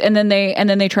received, and then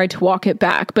they tried to walk it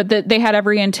back. But they had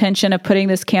every intention of putting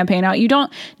this campaign out.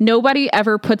 Nobody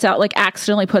ever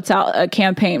accidentally puts out a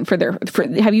campaign for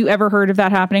have you ever heard of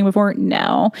that happening before?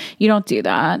 No, you don't do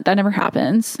that. That never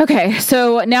happens. Okay,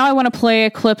 so now I want to play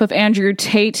a clip of Andrew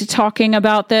Tate talking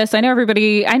about this. I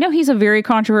know he's a very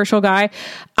controversial guy.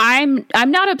 I'm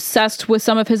not obsessed with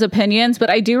some of his opinions, but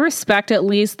I do respect at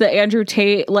least that Andrew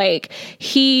Tate, like,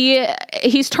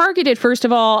 he's targeted. First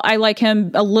of all, I like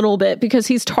him a little bit because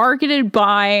he's targeted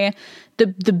by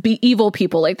the evil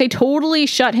people. Like, they totally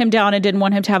shut him down and didn't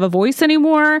want him to have a voice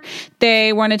anymore.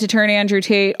 They wanted to turn Andrew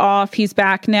Tate off. He's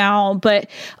back now. But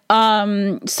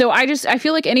so I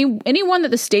feel like anyone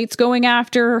that the state's going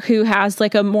after who has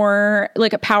like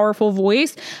a powerful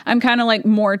voice, I'm kind of like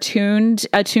more attuned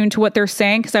to what they're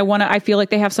saying, because I feel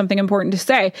like they have something important to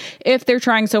say if they're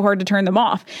trying so hard to turn them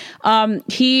off.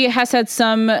 He has said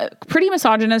some pretty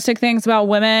misogynistic things about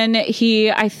women.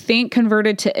 He, I think,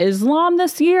 converted to Islam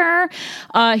this year.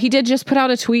 He did just put out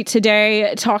a tweet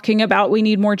today talking about we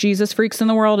need more Jesus freaks in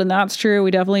the world, and that's true.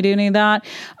 We definitely do need that.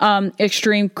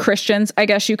 Extreme Christians, I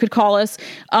guess you could call us.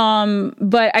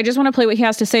 But I just want to play what he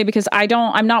has to say, because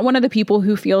I'm not one of the people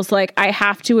who feels like I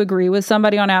have to agree with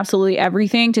somebody on absolutely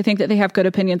everything to think that they have good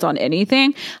opinions on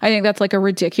anything. I think that's like a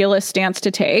ridiculous stance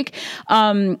to take.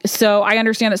 So I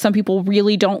understand that some people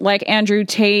really don't like Andrew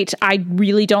Tate. I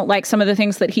really don't like some of the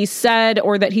things that he said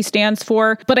or that he stands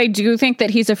for, but I do think that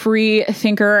he's a free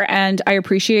thinker, and I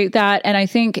appreciate that. And I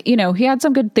think, he had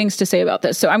some good things to say about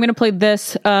this. So I'm going to play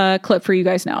this clip for you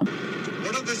guys now.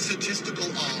 What are the statistical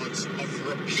odds of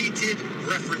repeated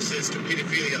references to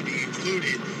pedophilia being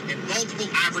included in multiple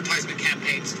advertisement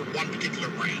campaigns for one particular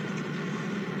brand?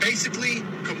 Basically,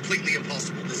 completely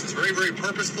impossible. This is very, very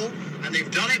purposeful, and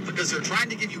they've done it because they're trying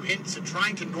to give you hints and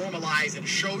trying to normalize and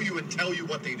show you and tell you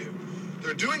what they do.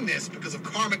 They're doing this because of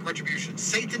karmic retribution.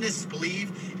 Satanists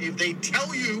believe if they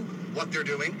tell you what they're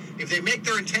doing, if they make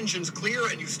their intentions clear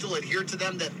and you still adhere to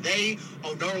them, that they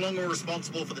are no longer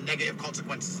responsible for the negative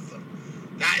consequences of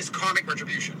them. That is karmic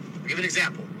retribution. I'll give an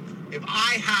example. If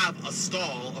I have a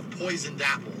stall of poisoned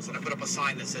apples and I put up a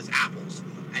sign that says apples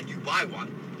and you buy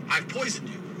one, I've poisoned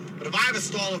you. But if I have a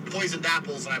stall of poisoned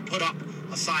apples and I put up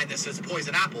a sign that says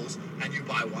poison apples and you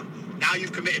buy one, now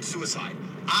you've committed suicide.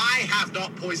 I have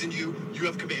not poisoned you. You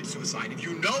have committed suicide. If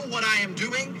you know what I am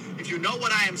doing, if you know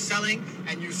what I am selling,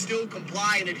 and you still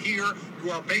comply and adhere,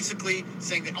 you are basically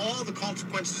saying that all the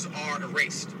consequences are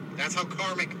erased. That's how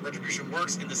karmic retribution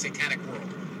works in the satanic world.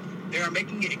 They are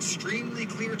making it extremely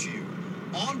clear to you,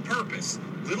 on purpose,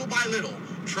 little by little,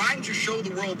 trying to show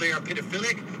the world they are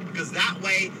pedophilic, because that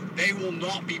way they will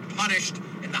not be punished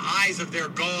in the eyes of their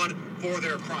God for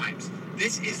their crimes.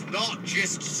 This is not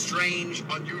just strange,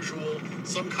 unusual,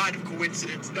 some kind of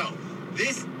coincidence. No,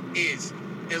 this is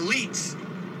elites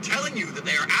telling you that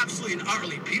they are absolutely and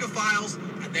utterly pedophiles,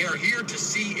 and they are here to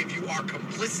see if you are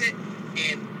complicit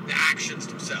in the actions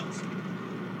themselves.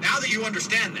 Now that you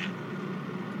understand that,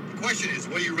 the question is,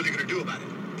 what are you really going to do about it?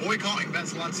 Boycotting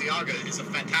Balenciaga is a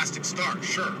fantastic start,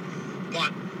 sure,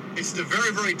 but it's the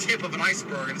very, very tip of an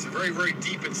iceberg, and it's a very, very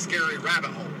deep and scary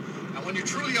rabbit hole. And when you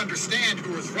truly understand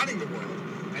who is running the world,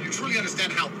 and you truly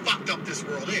understand how fucked up this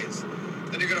world is,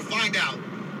 then you're going to find out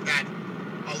that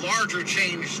a larger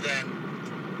change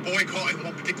than boycotting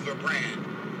one particular brand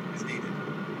is needed.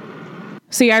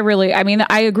 See, I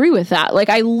agree with that. Like,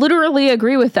 I literally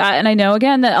agree with that. And I know,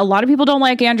 again, that a lot of people don't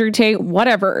like Andrew Tate,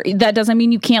 whatever. That doesn't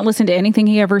mean you can't listen to anything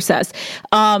he ever says.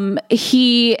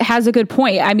 He has a good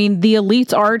point. I mean, the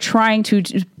elites are trying to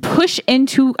push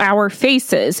into our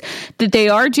faces that they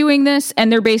are doing this, and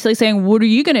they're basically saying, what are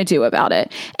you going to do about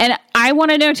it? And I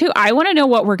want to know too. I want to know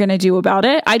what we're going to do about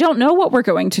it. I don't know what we're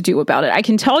going to do about it. I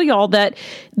can tell y'all that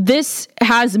this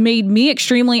has made me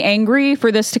extremely angry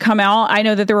for this to come out. I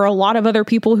know that there are a lot of other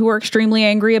people who are extremely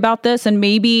angry about this, and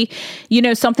maybe,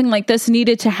 something like this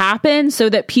needed to happen so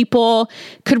that people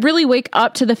could really wake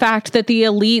up to the fact that the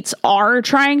elites are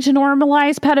trying to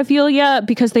normalize pedophilia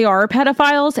because they are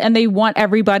pedophiles and they want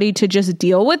everybody anybody to just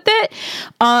deal with it.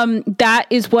 That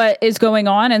is what is going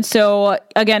on. And so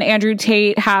again, Andrew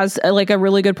Tate has a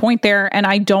really good point there, and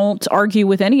I don't argue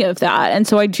with any of that. And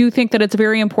so I do think that it's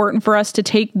very important for us to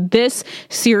take this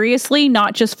seriously,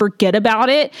 not just forget about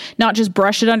it, not just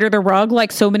brush it under the rug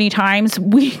like so many times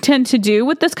we tend to do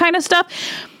with this kind of stuff.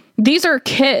 These are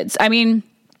kids. I mean,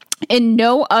 in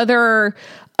no other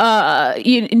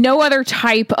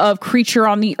type of creature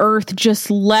on the earth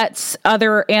just lets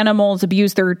other animals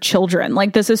abuse their children.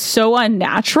 Like, this is so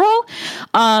unnatural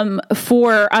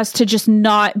for us to just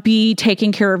not be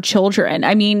taking care of children.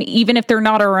 I mean, even if they're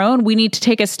not our own, we need to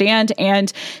take a stand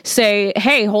and say,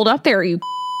 hey, hold up there, you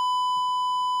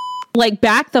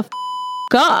back the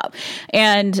up.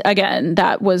 And again,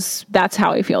 that's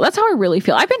how I feel. That's how I really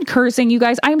feel. I've been cursing, you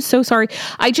guys. I'm so sorry.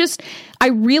 I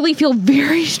really feel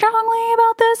very strongly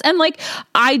about this. And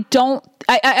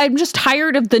I'm just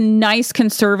tired of the nice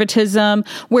conservatism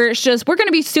where it's just, we're going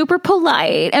to be super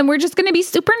polite and we're just going to be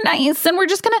super nice and we're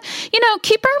just going to,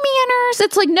 keep our manners.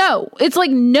 It's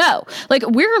no.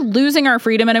 We're losing our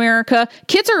freedom in America.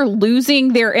 Kids are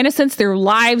losing their innocence, their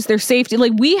lives, their safety.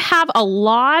 We have a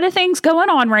lot of things going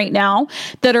on right now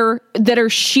that are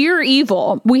sheer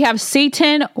evil. We have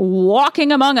Satan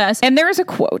walking among us. And there is a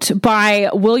quote by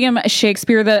William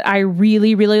Shakespeare that I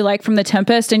really, really like from The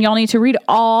Tempest. And y'all need to read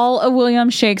all of William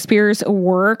Shakespeare's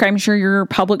work. I'm sure your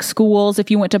public schools,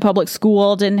 if you went to public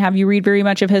school, didn't have you read very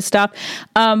much of his stuff.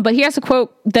 But he has a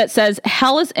quote that says,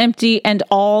 "Hell is empty and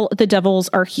all the devils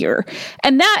are here."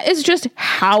 And that is just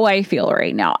how I feel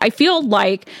right now. I feel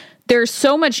like there's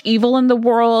so much evil in the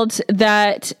world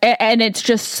and it's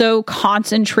just so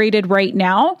concentrated right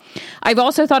now. I've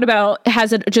also thought about,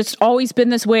 has it just always been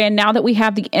this way? And now that we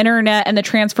have the internet and the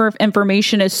transfer of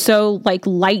information is so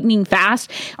lightning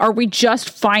fast, are we just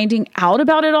finding out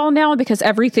about it all now because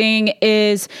everything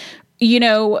is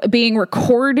being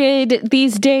recorded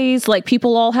these days?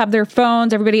 People all have their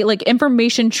phones, everybody,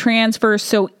 information transfers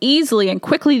so easily and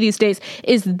quickly these days.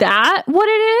 Is that what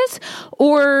it is?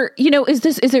 Or,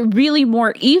 is it really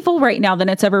more evil right now than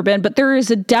it's ever been? But there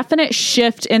is a definite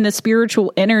shift in the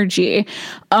spiritual energy.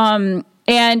 And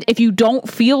if you don't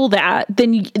feel that,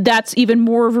 then that's even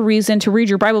more of a reason to read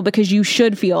your Bible, because you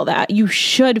should feel that. You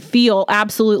should feel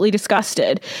absolutely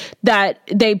disgusted that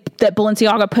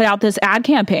Balenciaga put out this ad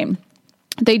campaign.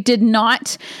 They did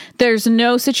not, there's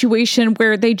no situation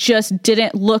where they just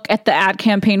didn't look at the ad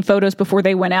campaign photos before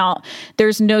they went out.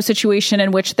 There's no situation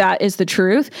in which that is the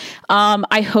truth.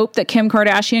 I hope that Kim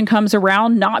Kardashian comes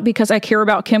around, not because I care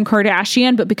about Kim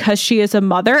Kardashian, but because she is a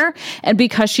mother and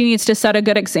because she needs to set a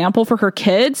good example for her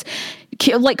kids.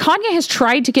 Kanye has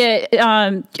tried to get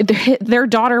their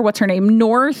daughter, what's her name,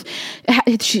 North,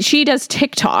 she does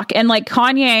TikTok, and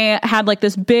Kanye had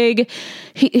this big,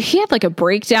 he had a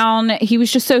breakdown. He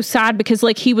was just so sad because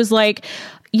he was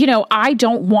I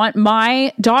don't want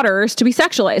my daughters to be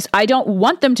sexualized. I don't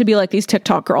want them to be like these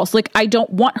TikTok girls. I don't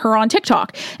want her on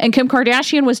TikTok. And Kim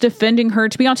Kardashian was defending her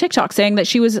to be on TikTok, saying that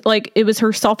she was it was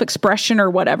her self-expression or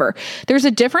whatever. There's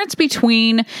a difference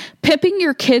between pimping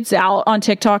your kids out on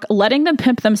TikTok, letting them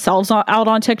pimp themselves out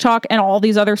on TikTok and all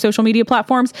these other social media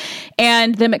platforms,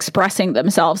 and them expressing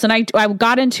themselves. And I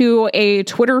got into a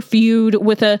Twitter feud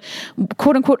with a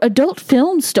quote unquote adult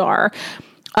film star.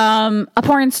 A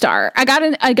porn star. I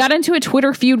got into a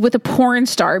Twitter feud with a porn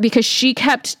star because she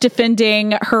kept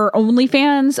defending her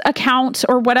OnlyFans account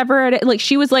or whatever.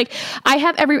 She was like,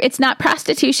 it's not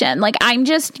prostitution. I'm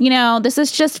just, this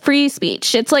is just free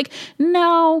speech. It's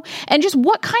no. And just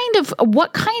what kind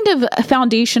of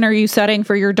foundation are you setting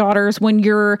for your daughters when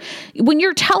you're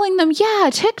telling them, yeah,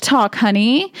 TikTok,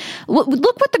 honey, look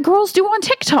what the girls do on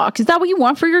TikTok. Is that what you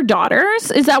want for your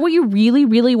daughters? Is that what you really,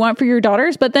 really want for your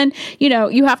daughters? But then,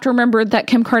 you have to remember that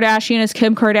Kim Kardashian is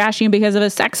Kim Kardashian because of a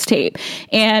sex tape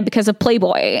and because of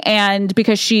Playboy and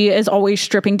because she is always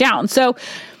stripping down. So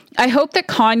I hope that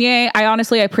Kanye,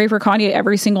 I pray for Kanye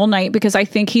every single night because I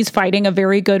think he's fighting a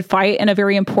very good fight and a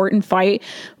very important fight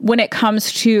when it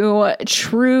comes to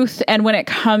truth and when it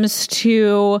comes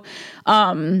to,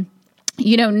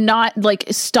 not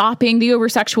stopping the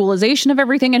over-sexualization of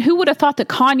everything. And who would have thought that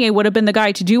Kanye would have been the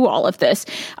guy to do all of this?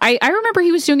 I remember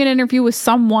he was doing an interview with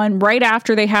someone right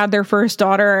after they had their first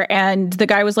daughter. And the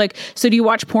guy was like, so do you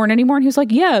watch porn anymore? And he was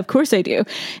like, yeah, of course I do.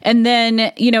 And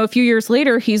then, a few years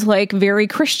later, he's very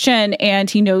Christian and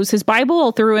he knows his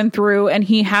Bible through and through. And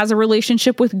he has a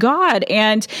relationship with God.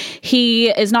 And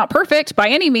he is not perfect by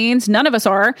any means. None of us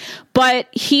are. But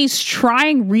he's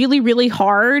trying really, really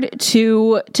hard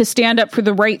to stand up for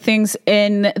the right things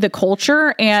in the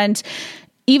culture. And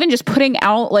even just putting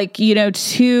out like,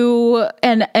 Jesus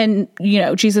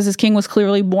is King was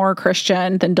clearly more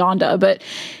Christian than Donda, but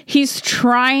he's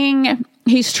trying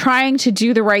to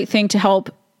do the right thing to help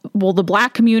the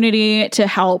Black community, to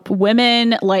help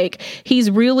women. Like, he's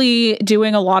really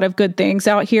doing a lot of good things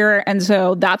out here. And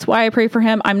so that's why I pray for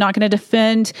him. I'm not going to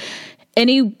defend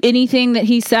anything that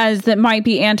he says that might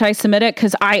be anti-Semitic,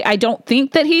 because I don't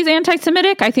think that he's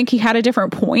anti-Semitic. I think he had a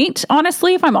different point,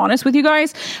 honestly, if I'm honest with you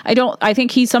guys. I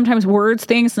think he sometimes words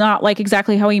things not like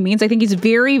exactly how he means. I think he's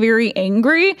very, very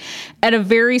angry at a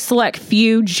very select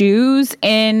few Jews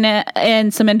in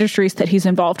some industries that he's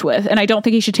involved with. And I don't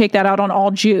think he should take that out on all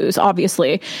Jews,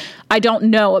 obviously. I don't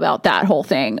know about that whole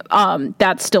thing.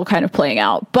 That's still kind of playing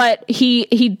out. But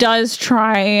he does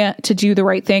try to do the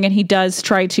right thing, and he does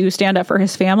try to stand up for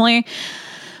his family.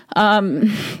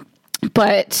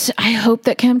 But I hope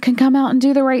that Kim can come out and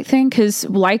do the right thing, because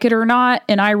like it or not,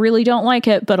 and I really don't like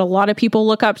it, but a lot of people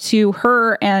look up to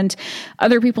her and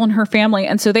other people in her family.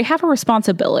 And so they have a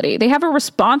responsibility. They have a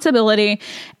responsibility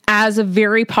as a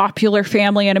very popular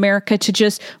family in America to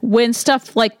just, when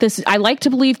stuff like this, I like to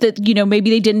believe that, maybe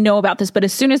they didn't know about this, but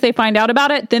as soon as they find out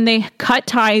about it, then they cut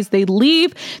ties, they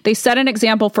leave, they set an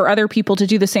example for other people to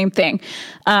do the same thing.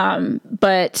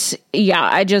 But yeah,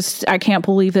 I can't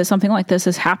believe that something like this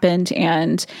has happened.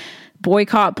 And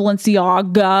boycott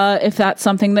Balenciaga if that's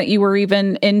something that you were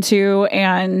even into,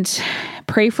 and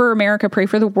pray for America, pray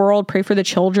for the world, pray for the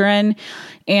children,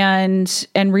 and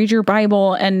read your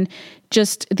Bible. And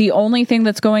just the only thing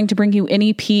that's going to bring you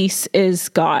any peace is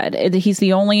God. He is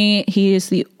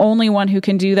the only one who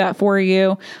can do that for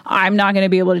you. I'm not going to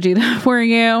be able to do that for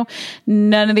you.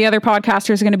 None of the other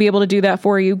podcasters are going to be able to do that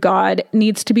for you. God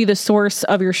needs to be the source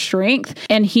of your strength,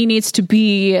 and he needs to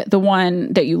be the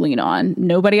one that you lean on.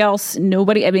 Nobody else, I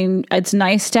mean, it's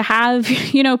nice to have,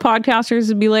 podcasters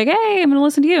and be like, hey, I'm going to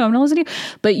listen to you.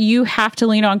 But you have to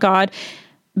lean on God,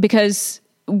 because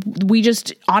we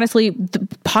just, honestly, the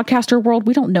podcaster world,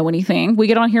 we don't know anything. We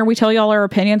get on here, we tell y'all our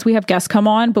opinions, we have guests come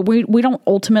on, but we don't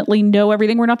ultimately know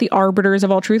everything. We're not the arbiters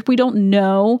of all truth. We don't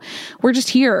know. We're just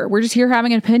here. We're just here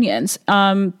having opinions.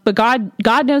 But God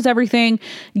knows everything.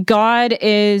 God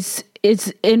is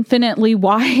infinitely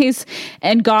wise,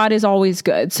 and God is always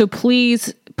good. So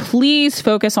please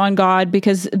focus on God,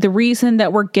 because the reason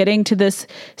that we're getting to this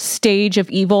stage of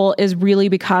evil is really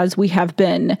because we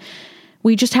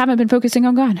just haven't been focusing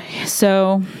on God.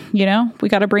 So, we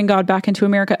got to bring God back into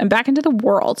America and back into the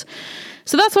world.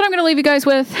 So that's what I'm going to leave you guys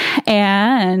with.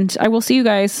 And I will see you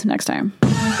guys next time.